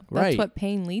grow. That's right. what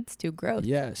pain leads to, growth.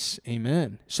 Yes.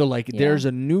 Amen. So like there's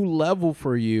a new level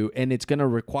for you, and it's going to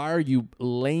require you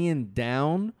laying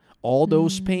down all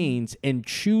those pains and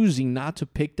choosing not to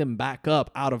pick them back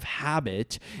up out of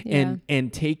habit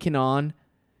and taking on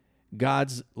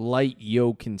God's light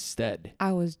yoke instead.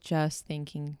 I was just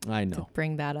thinking to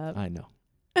bring that up. I know.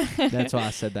 That's why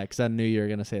I said that, because I knew you were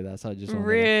going to say that. So I just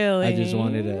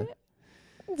wanted to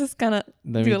just kind of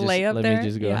do a layup there. Let me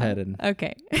just go ahead and...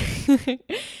 Okay.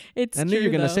 It's I knew you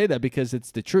were going to say that because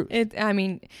it's the truth. I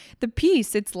mean, the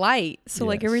peace, it's light. So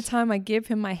like every time I give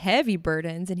him my heavy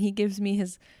burdens and he gives me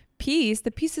his peace, the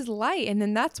peace is light, and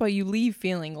then that's why you leave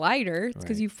feeling lighter. It's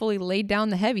because you fully laid down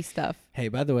the heavy stuff. Hey,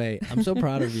 by the way, I'm so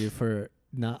proud of you for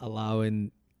not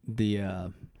allowing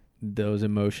the those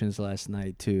emotions last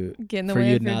night to get in the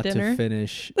way of your dinner. To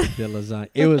finish the lasagna.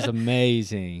 It was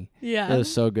amazing. Yeah, it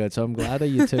was so good. So I'm glad that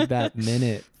you took that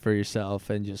minute for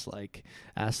yourself and just like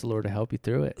asked the Lord to help you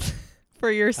through it. For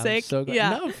your sake? So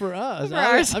yeah. No, for us.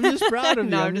 I'm just proud of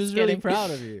you. I'm just really proud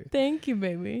of you. Thank you,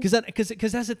 baby. Because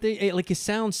that's the thing. It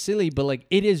sounds silly, but like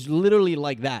it is literally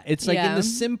like that. It's like in the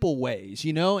simple ways,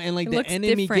 you know? And like the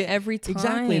enemy every time.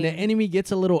 Exactly. And the enemy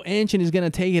gets a little inch and is going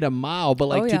to take it a mile. But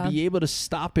like to be able to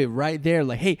stop it right there,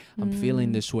 like, hey, I'm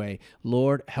feeling this way.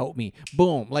 Lord, help me.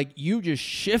 Boom. Like you just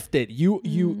shifted.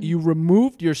 You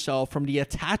removed yourself from the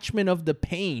attachment of the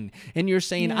pain. And you're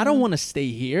saying, I don't want to stay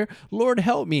here. Lord,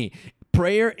 help me.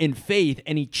 Prayer and faith,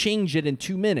 and he changed it in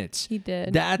 2 minutes. He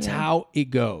did. That's how it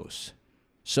goes.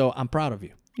 So I'm proud of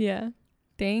you. Yeah.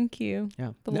 Thank you.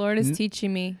 Yeah. The Lord is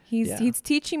teaching me. He's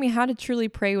teaching me how to truly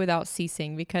pray without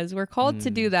ceasing, because we're called to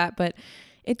do that, but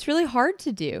it's really hard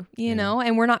to do, you know,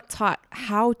 and we're not taught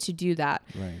how to do that.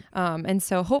 Right. And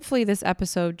so hopefully this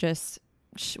episode just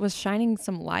was shining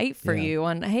some light for you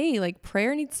on, hey, like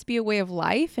prayer needs to be a way of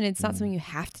life, and it's not something you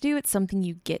have to do. It's something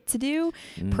you get to do.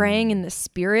 Praying in the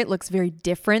spirit looks very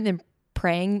different than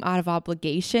praying out of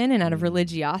obligation and out of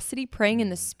religiosity. Praying in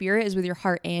the spirit is with your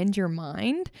heart and your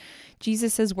mind.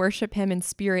 Jesus says, worship him in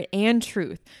spirit and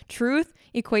truth. Truth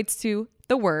equates to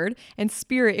the word, and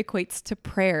spirit equates to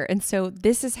prayer. And so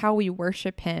this is how we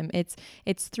worship him.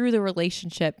 It's through the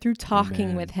relationship, through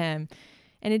talking with him.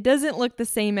 And it doesn't look the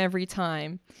same every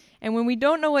time. And when we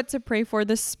don't know what to pray for,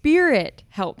 the Spirit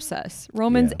helps us.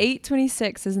 Romans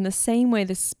 8:26 says, in the same way,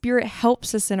 the Spirit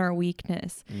helps us in our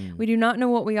weakness. We do not know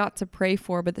what we ought to pray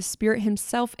for, but the Spirit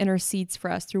himself intercedes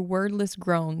for us through wordless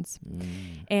groans.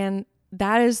 And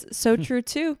that is so true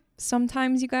too.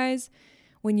 Sometimes, you guys,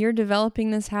 when you're developing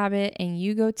this habit and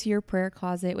you go to your prayer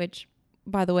closet, which,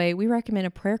 by the way, we recommend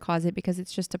a prayer closet because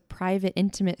it's just a private,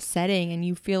 intimate setting, and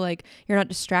you feel like you're not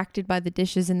distracted by the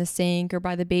dishes in the sink or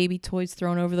by the baby toys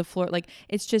thrown over the floor. Like,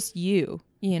 it's just you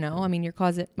know? I mean, your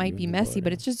closet might be messy,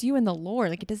 but it's just you and the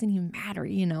Lord. Like, it doesn't even matter,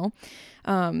 you know?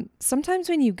 Sometimes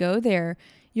when you go there,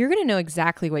 you're going to know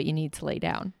exactly what you need to lay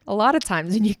down. A lot of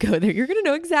times when you go there, you're going to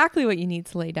know exactly what you need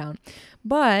to lay down.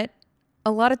 But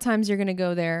a lot of times you're going to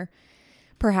go there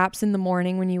perhaps in the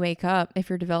morning when you wake up, if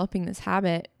you're developing this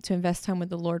habit to invest time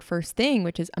with the Lord first thing,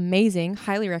 which is amazing,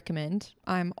 highly recommend.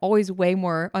 I'm always way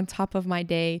more on top of my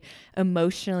day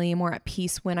emotionally, more at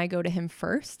peace when I go to him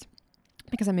first,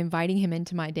 because I'm inviting him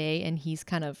into my day, and he's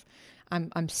kind of,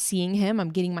 I'm seeing him, I'm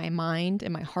getting my mind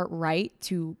and my heart right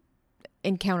to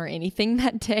encounter anything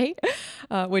that day,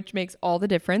 which makes all the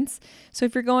difference. So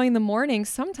if you're going in the morning,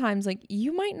 sometimes like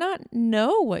you might not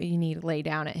know what you need to lay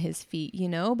down at his feet, you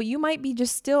know, but you might be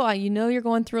just still, you know, you're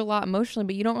going through a lot emotionally,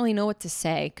 but you don't really know what to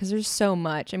say because there's so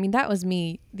much. I mean, that was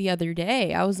me the other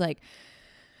day. I was like,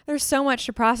 There's so much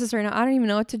to process right now. I don't even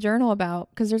know what to journal about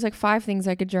because there's like 5 things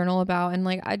I could journal about. And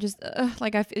like, I just,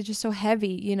 it's just so heavy,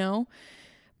 you know?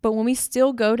 But when we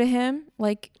still go to him,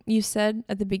 like you said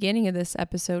at the beginning of this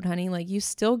episode, honey, like you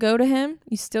still go to him,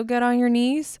 you still get on your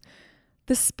knees,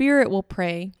 the Spirit will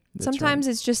pray. That's Sometimes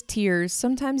right. it's just tears.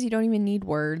 Sometimes you don't even need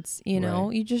words, you know?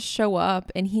 Right. You just show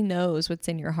up and he knows what's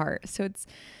in your heart. So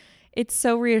it's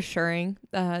so reassuring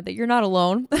that you're not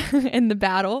alone in the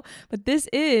battle, but this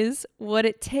is what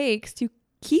it takes to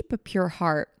keep a pure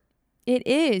heart. It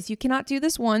is. You cannot do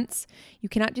this once. You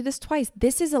cannot do this twice.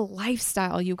 This is a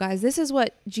lifestyle, you guys. This is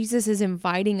what Jesus is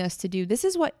inviting us to do. This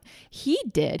is what he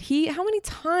did. How many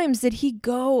times did he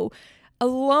go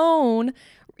alone?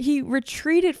 He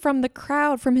retreated from the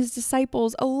crowd, from his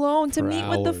disciples alone to meet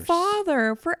with the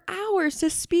Father for hours, to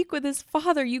speak with his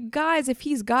Father. You guys, if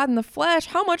he's God in the flesh,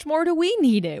 how much more do we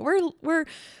need it? We're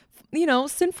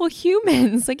sinful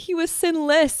humans. Like he was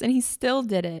sinless and he still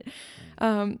did it.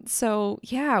 So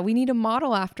yeah, we need to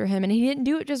model after him, and he didn't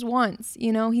do it just once,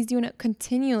 he's doing it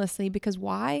continuously because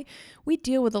why? We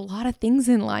deal with a lot of things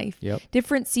in life. Yep.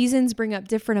 Different seasons bring up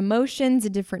different emotions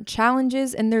and different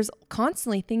challenges, and there's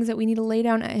constantly things that we need to lay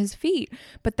down at his feet.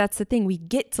 But that's the thing, we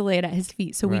get to lay it at his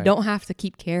feet, so we don't have to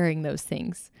keep carrying those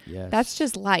things. Yes. That's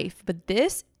just life. But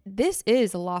this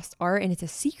is a lost art, and it's a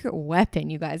secret weapon,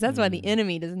 you guys. That's why the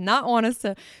enemy does not want us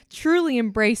to truly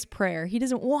embrace prayer. He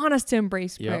doesn't want us to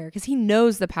embrace prayer because he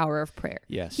knows the power of prayer.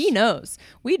 Yes. He knows.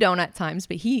 We don't at times,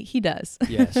 but he does.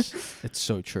 Yes, it's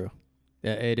so true.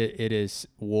 It is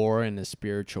war in the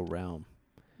spiritual realm.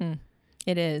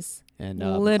 It is. And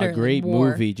Literally a great war.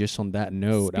 movie, just on that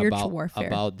note, Spiritual warfare.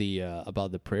 about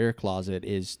the prayer closet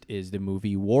is the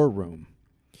movie War Room.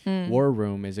 War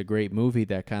Room is a great movie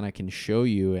that kind of can show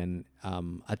you, and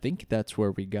I think that's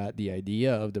where we got the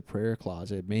idea of the prayer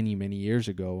closet many years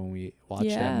ago when we watched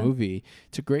that movie.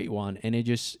 It's a great one, and it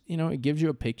just it gives you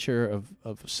a picture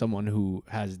of someone who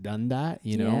has done that,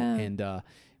 and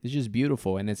it's just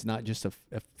beautiful, and it's not just a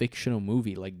fictional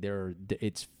movie. Like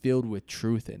it's filled with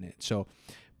truth in it. So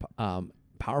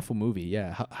powerful movie.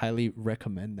 Yeah, highly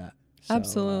recommend that. So,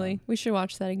 absolutely. We should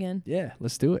watch that again. Yeah,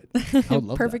 let's do it. I would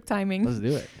love Perfect that. timing. Let's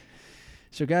do it.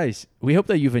 So guys, we hope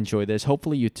that you've enjoyed this.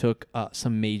 Hopefully you took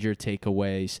some major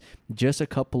takeaways. Just a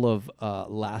couple of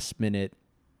last minute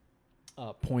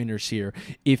pointers here.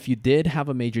 If you did have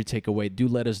a major takeaway, do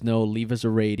let us know. Leave us a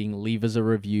rating, leave us a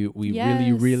review. We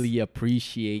really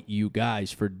appreciate you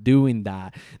guys for doing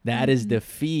that. That is the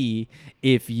fee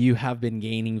if you have been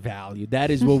gaining value.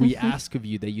 That is what we ask of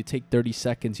you, that you take 30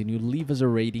 seconds and you leave us a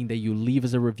rating, that you leave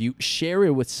us a review. Share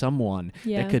it with someone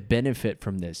that could benefit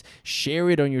from this.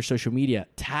 Share it on your social media.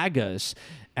 Tag us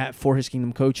at For His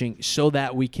Kingdom Coaching so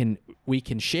that we can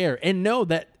share and know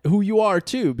that who you are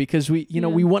too, because we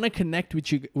want to connect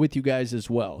with you guys as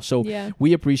well. So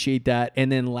we appreciate that. And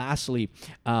then lastly,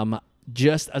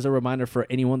 just as a reminder for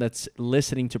anyone that's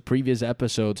listening to previous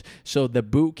episodes, so the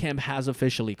boot camp has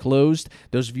officially closed.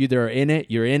 Those of you that are in it,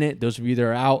 you're in it. Those of you that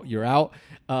are out, you're out.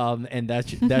 And that's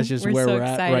just where we're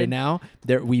at right now.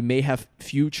 We may have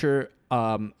future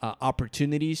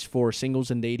opportunities for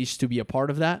singles and dating to be a part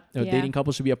of that, dating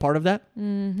couples to be a part of that.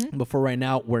 But for right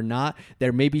now, we're not.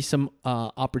 There may be some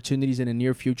opportunities in the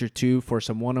near future too for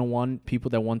some one-on-one people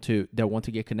that want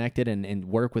to get connected and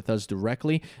work with us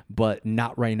directly, but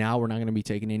not right now. We're not going to be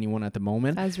taking anyone at the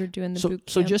moment as we're doing the boot camp.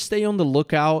 So just stay on the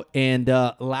lookout. And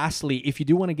lastly, if you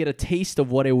do want to get a taste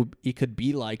of what it could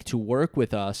be like to work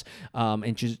with us,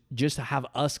 and just have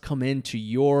us come into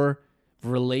your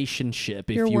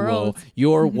relationship, if you will,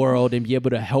 your world, and be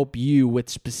able to help you with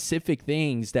specific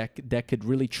things that could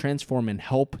really transform and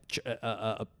help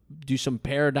do some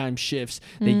paradigm shifts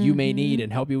that you may need,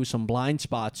 and help you with some blind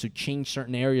spots to change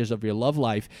certain areas of your love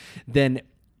life, then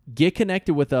get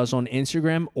connected with us on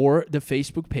Instagram or the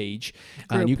Facebook page.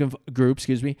 You can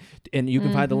and you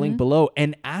can find the link below,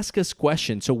 and ask us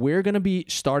questions. So we're going to be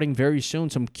starting very soon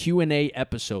some Q&A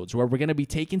episodes where we're going to be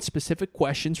taking specific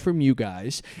questions from you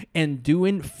guys and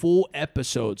doing full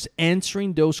episodes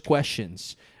answering those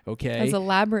questions. Okay. As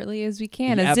elaborately as we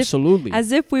can. Absolutely.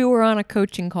 As if we were on a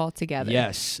coaching call together.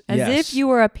 Yes. As if you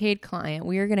were a paid client.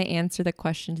 We are going to answer the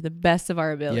question to the best of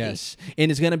our ability. Yes. And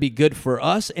it's going to be good for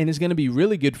us, and it's going to be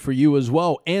really good for you as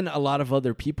well, and a lot of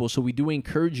other people. So we do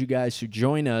encourage you guys to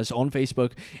join us on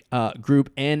Facebook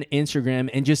group and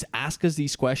Instagram and just ask us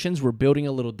these questions. We're building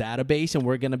a little database, and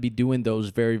we're going to be doing those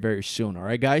very, very soon. All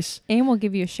right, guys? And we'll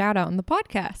give you a shout out on the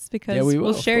podcast because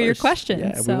we'll share your questions.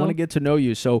 Yeah, we want to get to know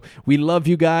you. So we love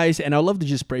you guys. And I'd love to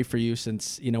just pray for you,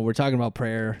 since we're talking about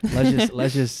prayer.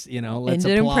 Let's just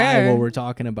apply what we're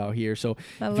talking about here. So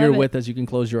if you're with us, you can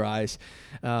close your eyes.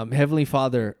 Heavenly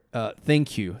Father,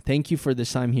 thank you. Thank you for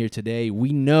this time here today.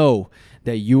 We know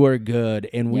that you are good,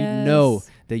 and we know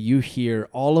that you hear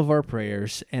all of our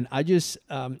prayers. And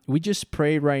we just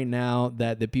pray right now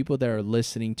that the people that are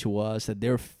listening to us, that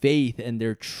their faith and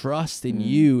their trust in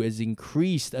you is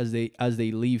increased as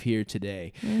they leave here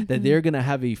today. That they're gonna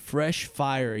have a fresh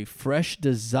fire, a fresh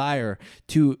desire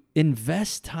to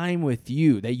invest time with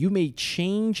you, that you may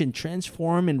change and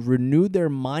transform and renew their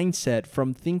mindset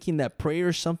from thinking that prayer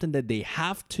is something that they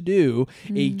have to do,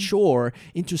 a chore,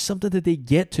 into something that they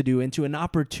get to do, into an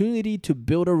opportunity to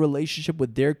build a relationship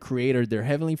with their Creator, their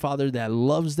Heavenly Father that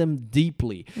loves them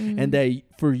deeply. And that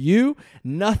for you,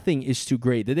 nothing is too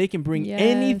great, that they can bring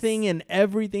anything and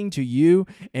everything to you,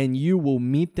 and you will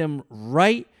meet them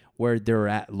right where they're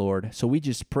at, Lord. So we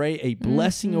just pray a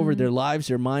blessing over their lives,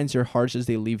 their minds, their hearts as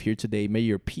they leave here today. May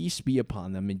your peace be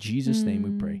upon them. In Jesus' name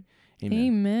we pray. Amen.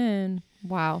 Amen.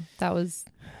 Wow. That was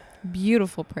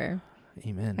beautiful prayer.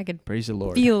 Amen. I could praise the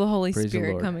Lord. Feel the Holy Praise Spirit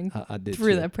the Lord. coming I did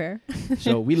through too. that prayer.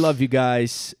 So we love you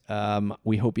guys.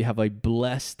 We hope you have a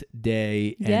blessed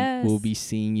day, and we'll be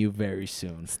seeing you very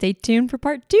soon. Stay tuned for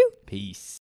part 2.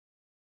 Peace.